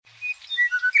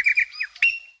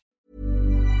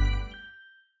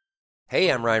Hey,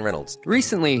 I'm Ryan Reynolds.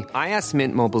 Recently, I asked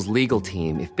Mint Mobile's legal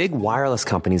team if big wireless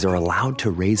companies are allowed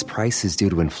to raise prices due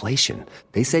to inflation.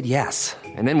 They said yes.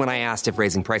 And then when I asked if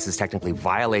raising prices technically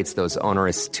violates those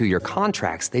onerous two-year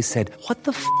contracts, they said, "What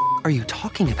the f*** are you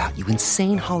talking about, you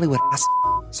insane Hollywood ass?"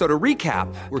 So to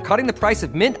recap, we're cutting the price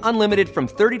of Mint Unlimited from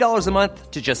 $30 a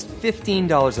month to just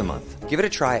 $15 a month. Give it a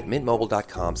try at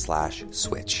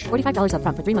mintmobile.com/switch. $45 up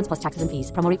front for 3 months plus taxes and fees.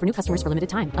 Promo rate for new customers for limited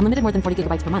time. Unlimited more than 40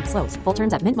 gigabytes per month. Slows full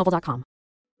terms at mintmobile.com.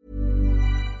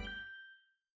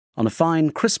 On a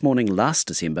fine, crisp morning last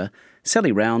December,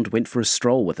 Sally Round went for a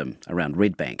stroll with him around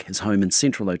Redbank, his home in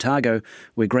Central Otago,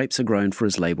 where grapes are grown for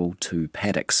his label Two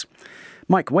Paddocks.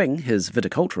 Mike Wing, his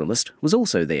viticulturalist, was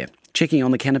also there, checking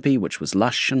on the canopy, which was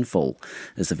lush and full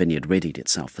as the vineyard readied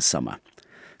itself for summer.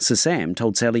 Sir Sam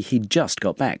told Sally he'd just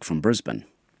got back from Brisbane.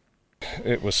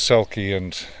 It was sulky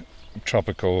and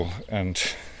tropical, and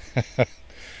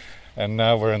and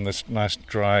now we're in this nice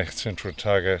dry Central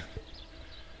Otago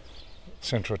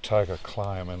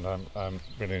climb, and I'm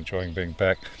really enjoying being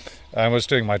back. I was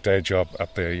doing my day job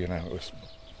up there, it was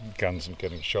guns and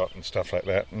getting shot and stuff like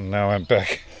that, and now I'm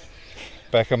back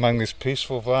among these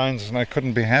peaceful vines, and I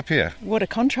couldn't be happier. What a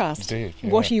contrast. Indeed, yeah.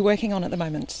 What are you working on at the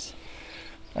moment?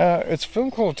 It's a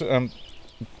film called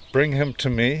Bring Him to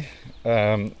Me,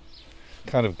 kind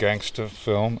of gangster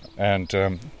film, and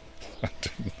I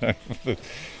don't know,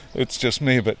 it's just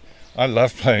me, but I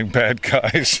love playing bad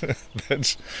guys.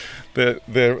 They're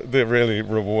really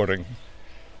rewarding.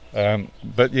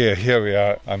 But yeah, here we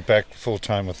are. I'm back full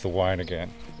time with the wine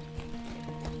again.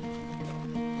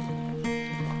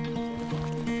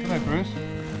 Hello, Bruce.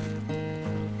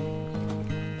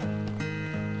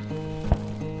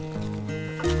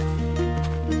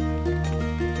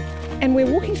 And we're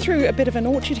walking through a bit of an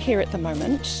orchard here at the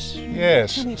moment.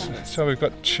 Yes. Tell me about it. So we've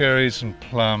got cherries and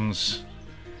plums,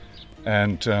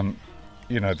 and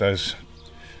those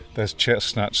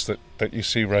chestnuts that you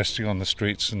see roasting on the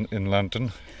streets in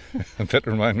London. That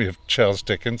remind me of Charles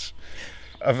Dickens.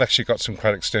 I've actually got some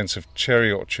quite extensive cherry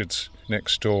orchards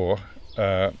next door,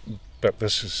 but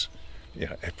this is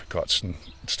apricots and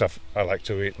stuff I like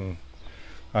to eat, and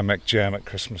I make jam at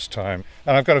Christmas time.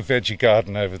 And I've got a veggie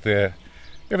garden over there.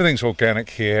 Everything's organic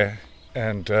here,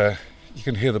 and you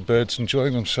can hear the birds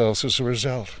enjoying themselves as a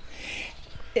result.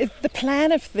 Is the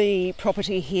plan of the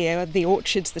property here, the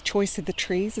orchards, the choice of the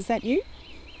trees, is that you?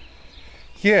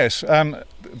 Yes,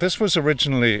 this was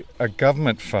originally a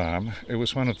government farm. It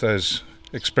was one of those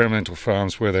experimental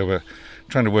farms where they were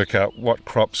trying to work out what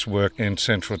crops work in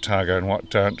Central Otago and what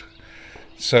don't.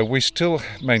 So we still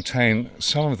maintain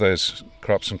some of those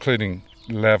crops, including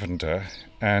lavender.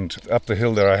 And up the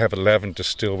hill there I have a lavender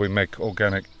still. We make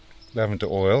organic lavender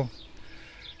oil.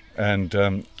 And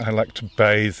I like to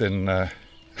bathe in,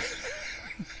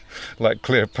 like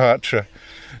Cleopatra,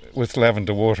 with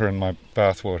lavender water in my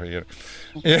bath water.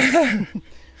 Yeah.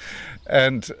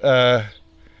 And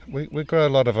we grow a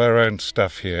lot of our own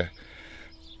stuff here.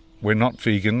 We're not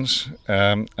vegans,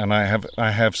 and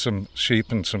I have some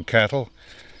sheep and some cattle.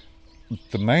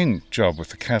 The main job with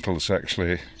the cattle is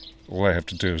actually, all I have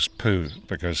to do is poo,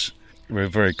 because we're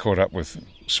very caught up with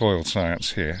soil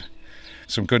science here.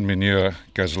 Some good manure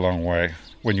goes a long way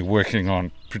when you're working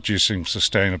on producing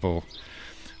sustainable,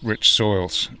 rich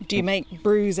soils. Do you make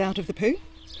brews out of the poo?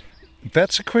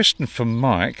 That's a question for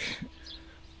Mike.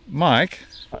 Mike,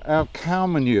 our cow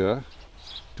manure,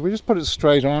 do we just put it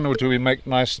straight on, or do we make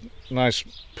nice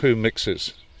poo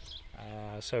mixes?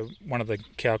 So one of the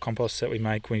cow composts that we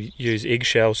make, we use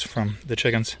eggshells from the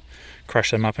chickens, crush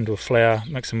them up into a flour,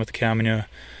 mix them with the cow manure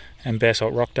and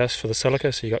basalt rock dust for the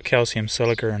silica. So you've got calcium,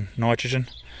 silica and nitrogen.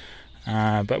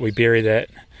 But we bury that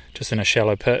just in a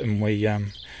shallow pit, and we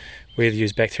either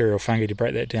use bacterial fungi to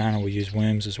break that down, or we use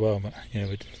worms as well. But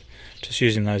we're just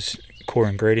using those core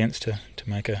ingredients to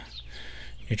make a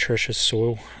nutritious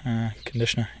soil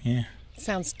conditioner. Yeah.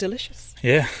 Sounds delicious.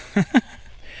 Yeah. That's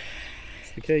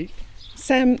the key.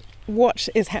 Sam, what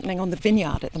is happening on the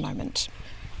vineyard at the moment?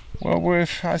 Well, we're,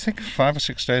 I think, 5 or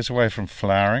 6 days away from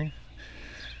flowering.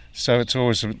 So it's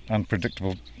always an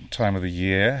unpredictable time of the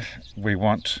year. We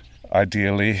want,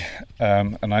 ideally,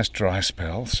 a nice dry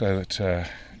spell so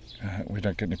that we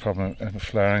don't get any problem over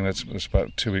flowering. That's about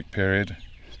a 2-week period.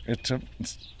 It's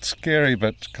scary,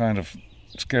 but kind of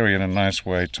scary in a nice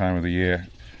way time of the year.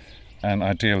 And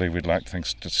ideally we'd like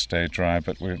things to stay dry,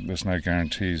 but there's no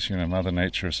guarantees. Mother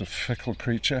Nature is a fickle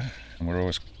creature, and we're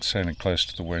always sailing close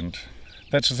to the wind.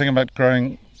 That's the thing about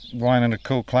growing wine in a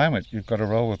cool climate. You've got to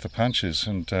roll with the punches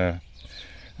and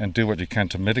do what you can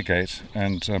to mitigate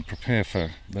and prepare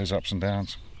for those ups and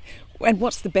downs. And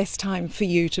what's the best time for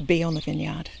you to be on the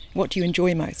vineyard? What do you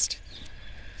enjoy most?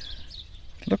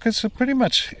 Look, it's pretty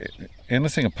much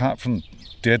anything apart from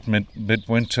dead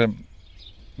midwinter.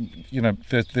 You know,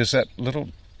 there's that little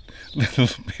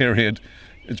period.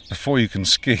 It's before you can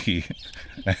ski,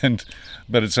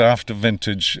 but it's after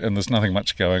vintage, and there's nothing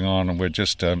much going on, and we're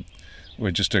just doing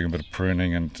a bit of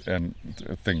pruning, and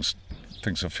things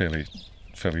are fairly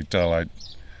dull.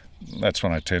 That's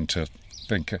when I tend to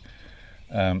think,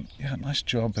 nice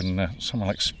job in somewhere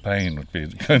like Spain would be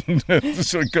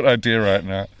it's a good idea right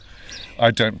now.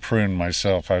 I don't prune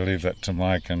myself. I leave that to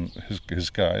Mike and his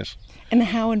guys. And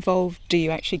how involved do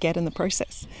you actually get in the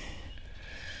process?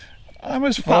 I'm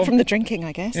as Apart from the drinking,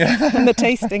 I guess, and the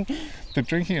tasting. The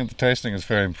drinking and the tasting is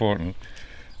very important.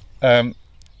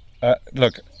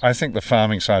 Look, I think the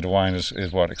farming side of wine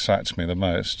is what excites me the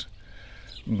most.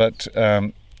 But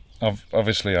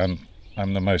obviously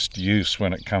I'm the most use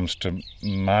when it comes to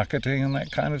marketing and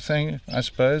that kind of thing, I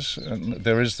suppose. And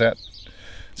there is that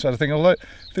sort of thing. Although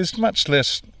there's much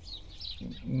less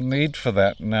need for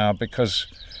that now because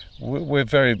we're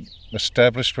very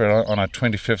established. We're on our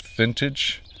 25th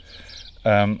vintage.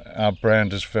 Our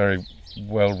brand is very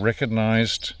well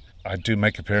recognised. I do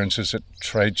make appearances at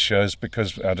trade shows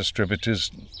because our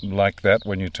distributors like that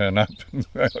when you turn up.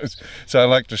 So I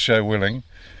like to show willing.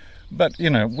 But, you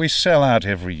know, we sell out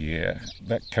every year.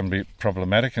 That can be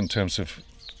problematic in terms of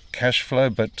cash flow,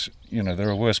 but, you know, there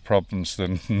are worse problems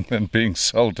than being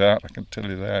sold out, I can tell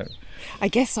you that. I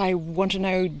guess I want to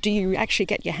know, do you actually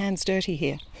get your hands dirty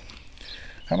here?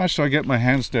 How much do I get my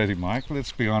hands dirty, Mike?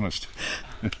 Let's be honest.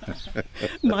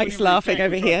 Mike's laughing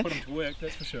over here. Put him to work,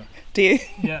 that's for sure. Do you?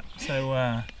 Yeah,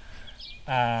 so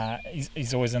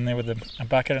he's always in there with a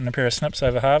bucket and a pair of snips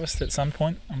over harvest at some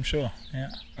point, I'm sure.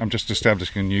 Yeah. I'm just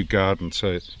establishing a new garden,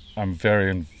 so I'm very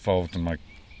involved in my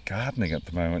gardening at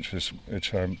the moment,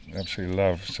 which I absolutely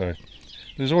love. So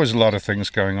there's always a lot of things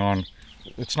going on.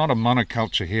 It's not a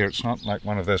monoculture here. It's not like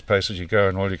one of those places you go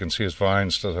and all you can see is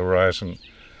vines to the horizon.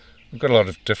 We've got a lot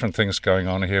of different things going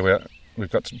on here. We've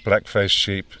got black-faced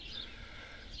sheep.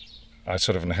 I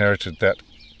sort of inherited that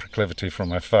proclivity from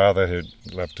my father, who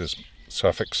loved his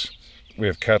Suffolks. We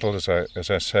have cattle, as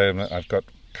I say, and I've got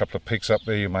a couple of pigs up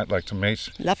there you might like to meet.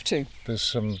 Love to. There's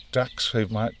some ducks who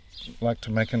might like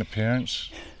to make an appearance.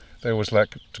 They always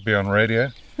like to be on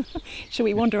radio. Shall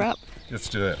we wander up? Let's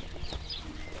do it.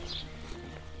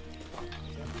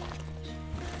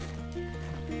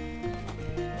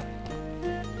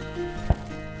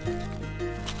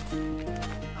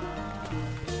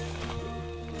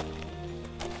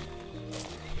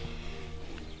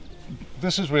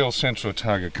 This is real Central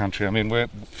Otago country. I mean, we're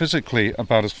physically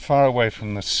about as far away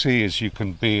from the sea as you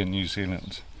can be in New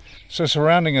Zealand. So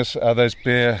surrounding us are those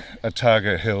bare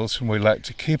Otago hills, and we like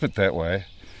to keep it that way.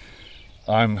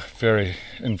 I'm very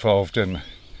involved in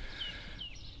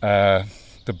the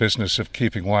business of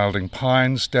keeping wilding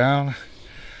pines down,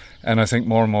 and I think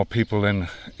more and more people in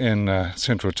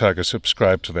Central Otago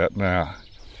subscribe to that now.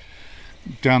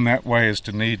 Down that way is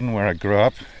Dunedin, where I grew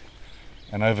up.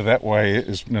 And over that way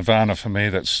is Nirvana for me.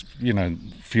 That's, you know,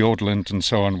 Fiordland and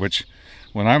so on, which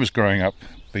when I was growing up,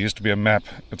 there used to be a map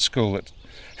at school that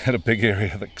had a big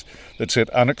area that said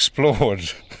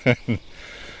unexplored,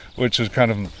 which was kind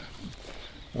of a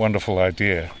wonderful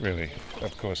idea, really.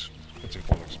 Of course, it's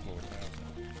all explored now.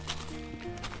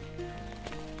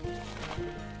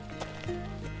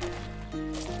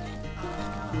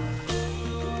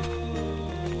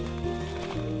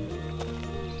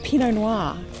 Pinot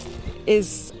Noir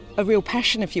is a real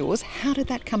passion of yours. How did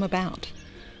that come about?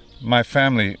 My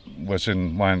family was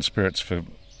in wine and spirits for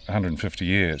 150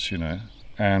 years, you know,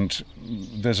 and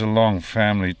there's a long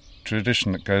family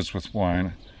tradition that goes with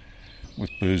wine, with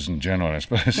booze in general, I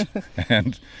suppose.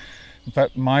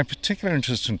 But my particular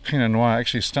interest in Pinot Noir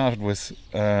actually started with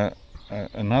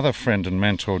another friend and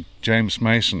mentor, James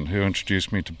Mason, who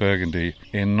introduced me to Burgundy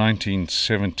in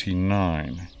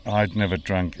 1979. I'd never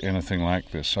drunk anything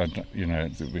like this.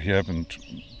 He opened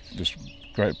this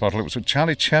great bottle. It was at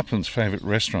Charlie Chaplin's favourite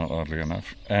restaurant, oddly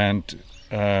enough, and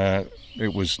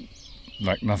it was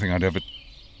like nothing I'd ever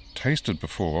tasted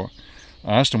before.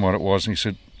 I asked him what it was, and he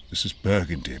said, "This is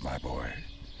Burgundy, my boy.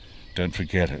 Don't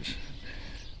forget it."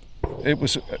 It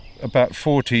was about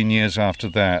 14 years after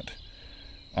that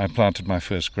I planted my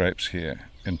first grapes here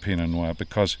in Pinot Noir,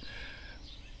 because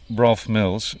Rolf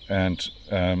Mills and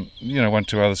one or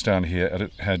two others down here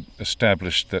had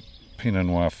established that Pinot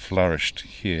Noir flourished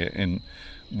here in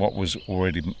what was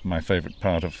already my favourite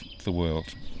part of the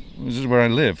world. This is where I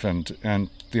live, and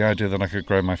the idea that I could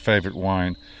grow my favourite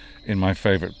wine in my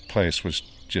favourite place was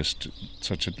just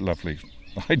such a lovely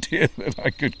idea that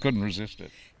I couldn't resist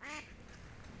it.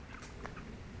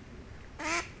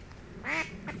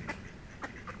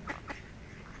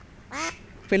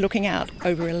 We're looking out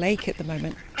over a lake at the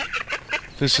moment.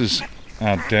 This is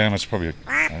our dam. It's probably,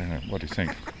 I don't know, what do you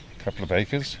think, a couple of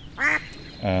acres?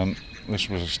 This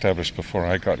was established before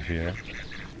I got here.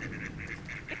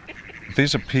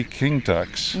 These are Peking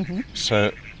ducks,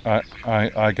 so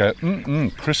I go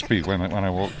crispy when I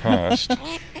walk past,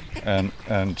 and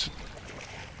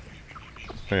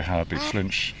they hardly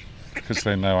flinch because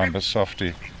they know I'm a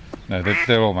softie. No,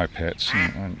 they're all my pets,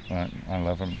 and I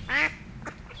love them.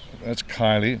 That's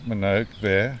Kylie Minogue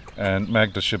there, and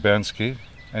Magda Shabansky,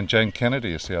 and Jane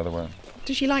Kennedy is the other one.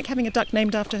 Does she like having a duck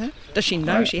named after her? Does she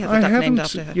know she has a duck named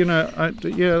after her? You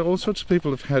know, all sorts of people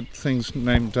have had things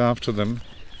named after them.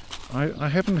 I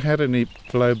haven't had any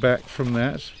blowback from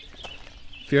that.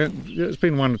 There's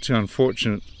been one or two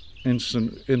unfortunate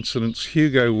incidents.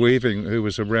 Hugo Weaving, who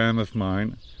was a ram of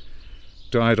mine,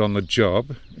 died on the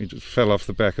job. He just fell off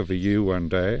the back of a ewe one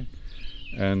day,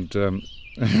 and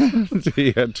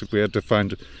we had to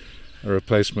find a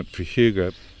replacement for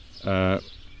Hugo.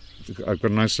 I've got a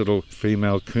nice little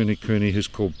female cooney who's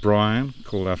called Brian,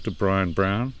 called after Brian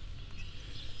Brown.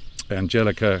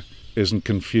 Angelica isn't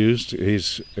confused.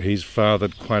 He's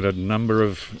fathered quite a number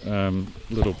of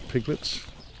little piglets.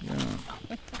 Yeah.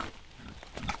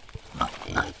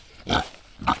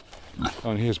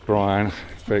 Oh, and here's Brian.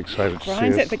 Very excited to see us.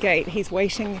 Brian's at the gate. He's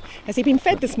waiting. Has he been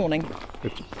fed this morning?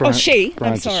 Brian's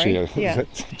I'm sorry. Yeah.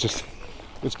 Just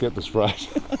let's get this right.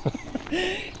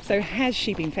 So has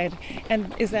she been fed?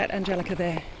 And is that Angelica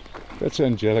there? That's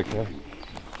Angelica.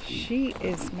 He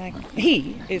is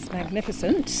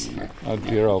magnificent. Oh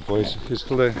dear old boys. He's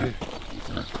hilarious.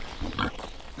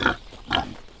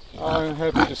 I'm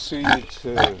happy to see you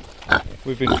too.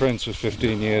 We've been friends for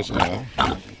 15 years now.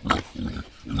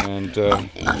 And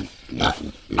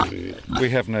we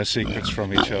have no secrets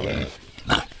from each other.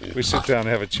 We sit down and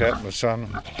have a chat in the sun.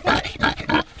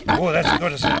 Oh, that's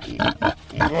good as it.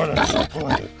 Oh, that's so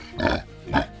good.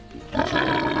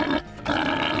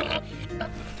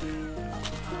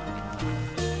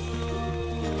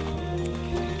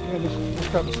 Let's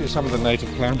come and see some of the native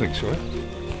plantings, shall we?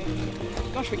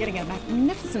 Gosh, we're getting a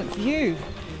magnificent view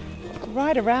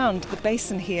right around the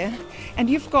basin here. And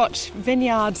you've got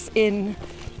vineyards in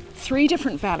 3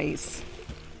 different valleys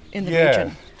in the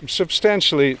region. Yeah,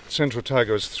 substantially Central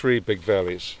Otago has 3 big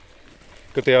valleys.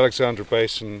 Got the Alexandra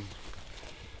Basin,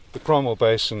 the Cromwell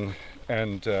Basin,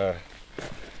 and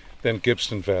then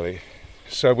Gippsland Valley.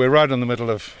 So we're right in the middle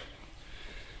of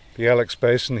the Alex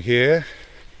Basin here,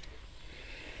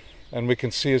 and we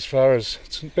can see as far as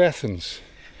St Bathans,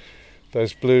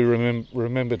 those blue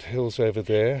remembered hills over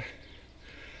there.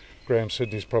 Graham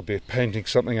Sidney's probably painting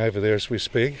something over there as we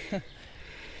speak.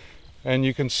 And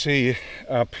you can see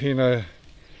our Pinot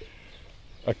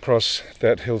across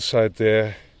that hillside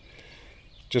there.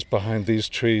 Just behind these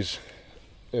trees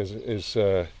is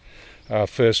our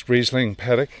first Riesling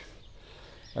paddock.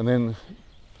 And then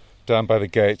down by the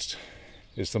gate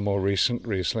is the more recent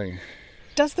Riesling.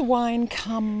 Does the wine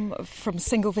come from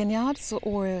single vineyards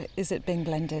or is it being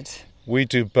blended? We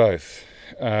do both.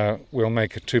 We'll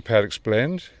make a 2 paddocks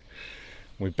blend.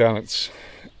 We balance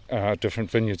different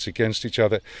vineyards against each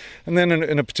other. And then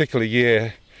in a particular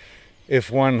year, if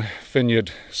one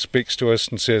vineyard speaks to us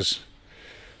and says,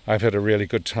 I've had a really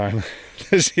good time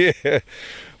this year,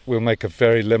 we'll make a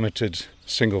very limited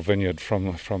single vineyard from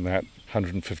that,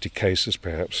 150 cases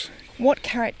perhaps. What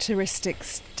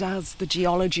characteristics does the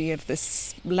geology of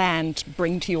this land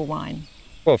bring to your wine?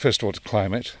 Well, first of all, it's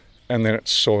climate, and then it's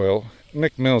soil.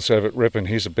 Nick Mills over at Ripon,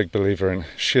 he's a big believer in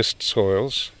schist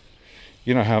soils.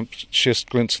 You know how schist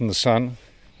glints in the sun?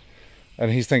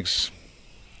 And he thinks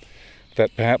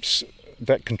that perhaps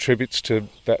that contributes to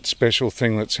that special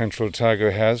thing that Central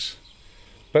Otago has.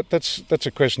 But that's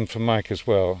a question for Mike as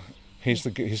well. He's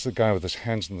the guy with his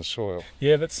hands in the soil.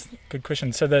 Yeah, that's a good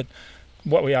question. So that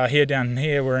what we are here down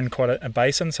here, we're in quite a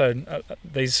basin, so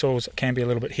these soils can be a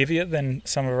little bit heavier than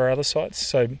some of our other sites.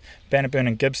 So Bannockburn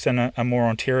and Gibbston are more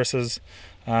on terraces,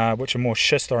 which are more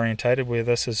schist orientated, where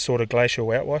this is sort of glacial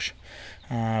outwash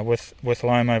with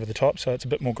loam over the top, so it's a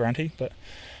bit more grunty. But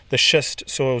the schist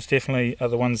soils definitely are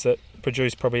the ones that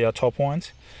produce probably our top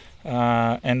wines,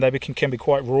 and they can be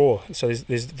quite raw, so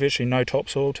there's virtually no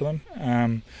topsoil to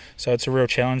them. So it's a real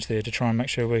challenge there to try and make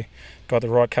sure we got the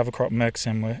right cover crop mix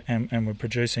and we're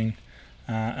producing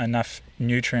enough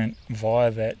nutrient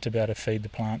via that to be able to feed the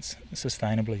plants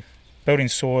sustainably. Building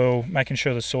soil, making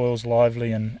sure the soil's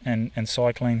lively and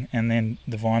cycling, and then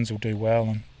the vines will do well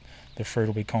and the fruit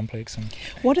will be complex. And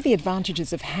what are the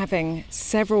advantages of having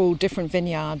several different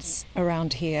vineyards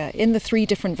around here in the 3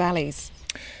 different valleys?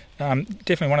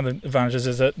 Definitely one of the advantages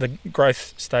is that the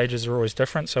growth stages are always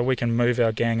different, so we can move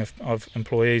our gang of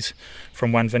employees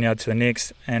from one vineyard to the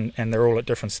next, and they're all at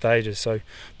different stages. So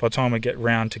by the time we get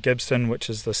round to Gibbston, which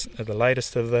is the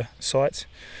latest of the sites,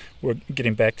 we're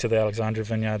getting back to the Alexandra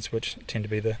vineyards, which tend to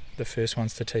be the first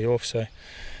ones to tee off. So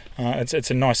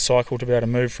it's a nice cycle to be able to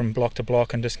move from block to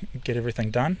block and just get everything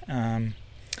done.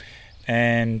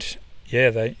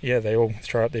 They all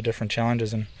throw up their different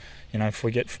challenges, and if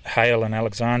we get hail in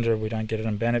Alexandra, we don't get it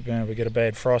in Bannockburn. If we get a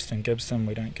bad frost in Gibbston,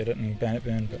 we don't get it in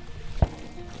Bannockburn. But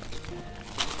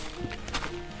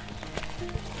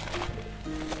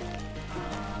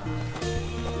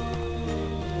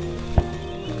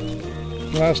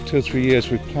the last 2 or 3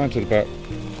 years we've planted about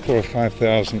 4,000 or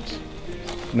 5,000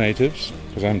 natives,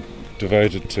 because I'm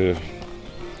devoted to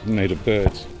native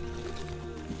birds.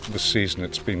 This season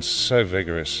it's been so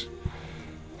vigorous,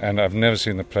 and I've never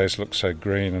seen the place look so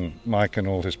green, and Mike and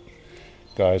all his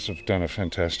guys have done a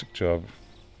fantastic job.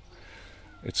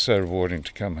 It's so rewarding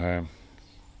to come home.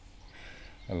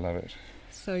 I love it.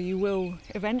 So you will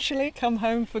eventually come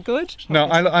home for good? No,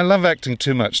 I love acting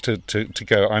too much to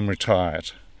go, I'm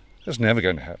retired. That's never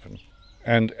going to happen.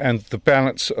 And the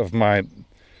balance of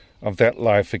that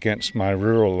life against my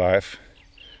rural life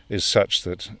is such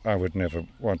that I would never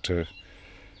want to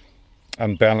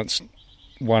unbalance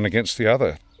one against the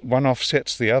other. One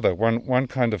offsets the other. One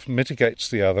kind of mitigates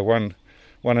the other. One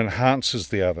enhances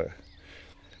the other.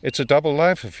 It's a double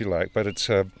life, if you like, but it's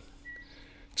a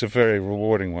very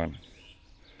rewarding one.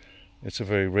 It's a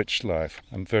very rich life.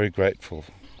 I'm very grateful.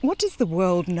 What does the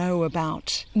world know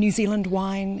about New Zealand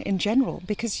wine in general?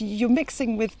 Because you're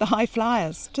mixing with the high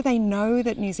flyers. Do they know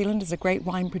that New Zealand is a great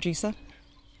wine producer?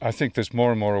 I think there's more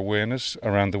and more awareness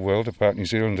around the world about New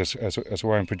Zealand as a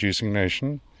wine-producing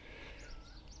nation.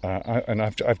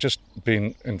 I've just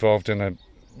been involved in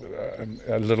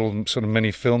a little sort of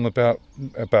mini film about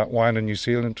wine in New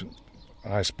Zealand.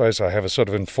 I suppose I have a sort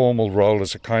of informal role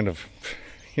as a kind of,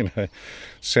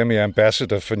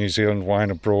 semi-ambassador for New Zealand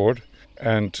wine abroad.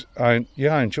 And I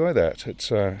enjoy that. It's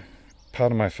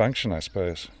part of my function, I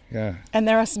suppose. Yeah. And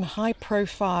there are some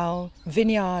high-profile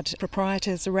vineyard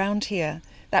proprietors around here.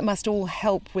 That must all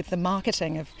help with the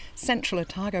marketing of Central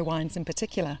Otago wines in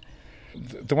particular.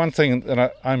 The one thing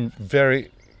that I'm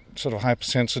very sort of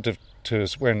hypersensitive to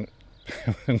is when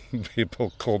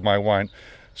people call my wine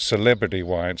celebrity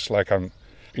wines, like I'm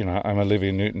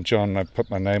Olivia Newton-John and I put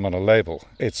my name on a label.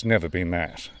 It's never been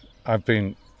that. I've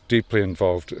been deeply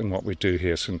involved in what we do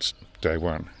here since day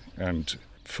one and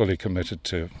fully committed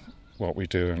to what we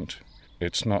do, and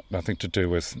it's nothing to do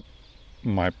with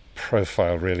my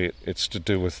profile really. It's to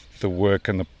do with the work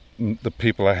and the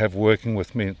people I have working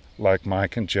with me, like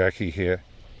Mike and Jackie here,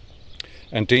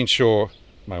 and Dean Shaw,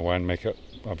 my winemaker,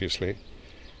 obviously.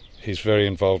 He's very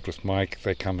involved with Mike.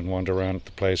 They come and wander around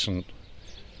the place and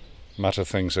mutter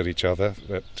things at each other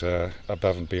that are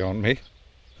above and beyond me.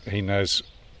 He knows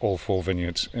all 4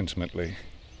 vineyards intimately.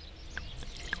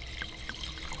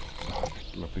 Oh,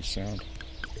 lovely sound.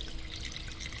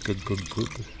 Good.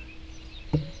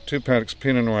 2 Paddocks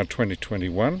Pinot Noir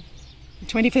 2021.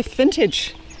 25th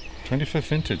vintage. 25th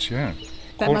vintage, yeah.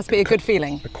 That must be a good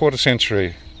feeling. A quarter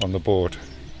century on the board.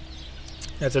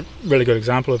 That's a really good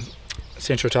example of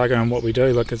Central Otago and what we do.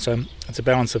 Look, it's a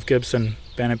balance of Gibbston,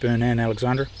 Bannockburn and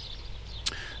Alexandra,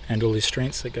 and all these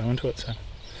strengths that go into it. So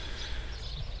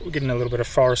we're getting a little bit of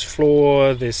forest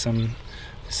floor. There's some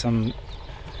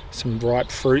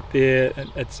ripe fruit there.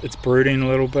 It's brooding a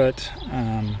little bit.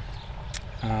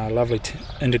 Lovely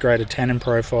integrated tannin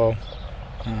profile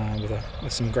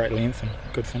with some great length and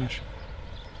good finish.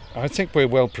 I think we're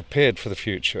well prepared for the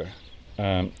future.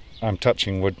 I'm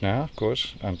touching wood now, of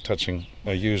course. I'm touching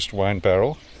a used wine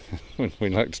barrel. We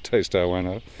like to taste our wine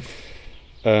out.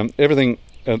 Everything,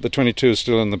 the 22 is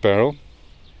still in the barrel,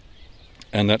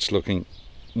 and that's looking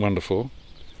wonderful.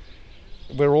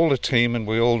 We're all a team and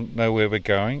we all know where we're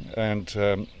going,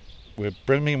 and we're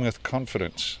brimming with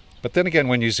confidence. But then again,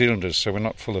 we're New Zealanders, so we're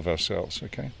not full of ourselves,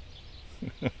 okay?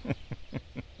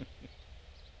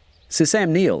 Sir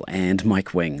Sam Neill and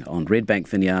Mike Wing on Redbank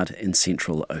Vineyard in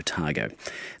Central Otago.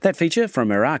 That feature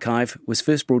from our archive was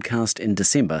first broadcast in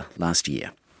December last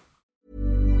year.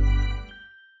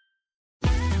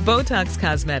 Botox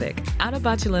Cosmetic, out of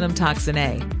botulinum toxin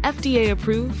A, FDA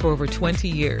approved for over 20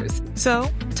 years. So,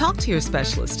 talk to your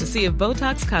specialist to see if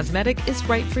Botox Cosmetic is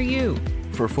right for you.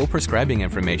 For full prescribing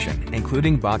information,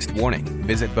 including boxed warning,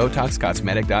 visit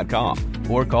BotoxCosmetic.com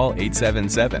or call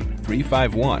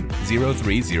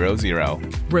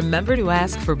 877-351-0300. Remember to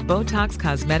ask for Botox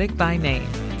Cosmetic by name.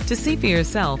 To see for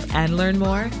yourself and learn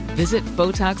more, visit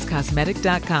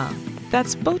BotoxCosmetic.com.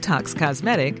 That's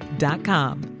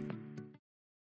BotoxCosmetic.com.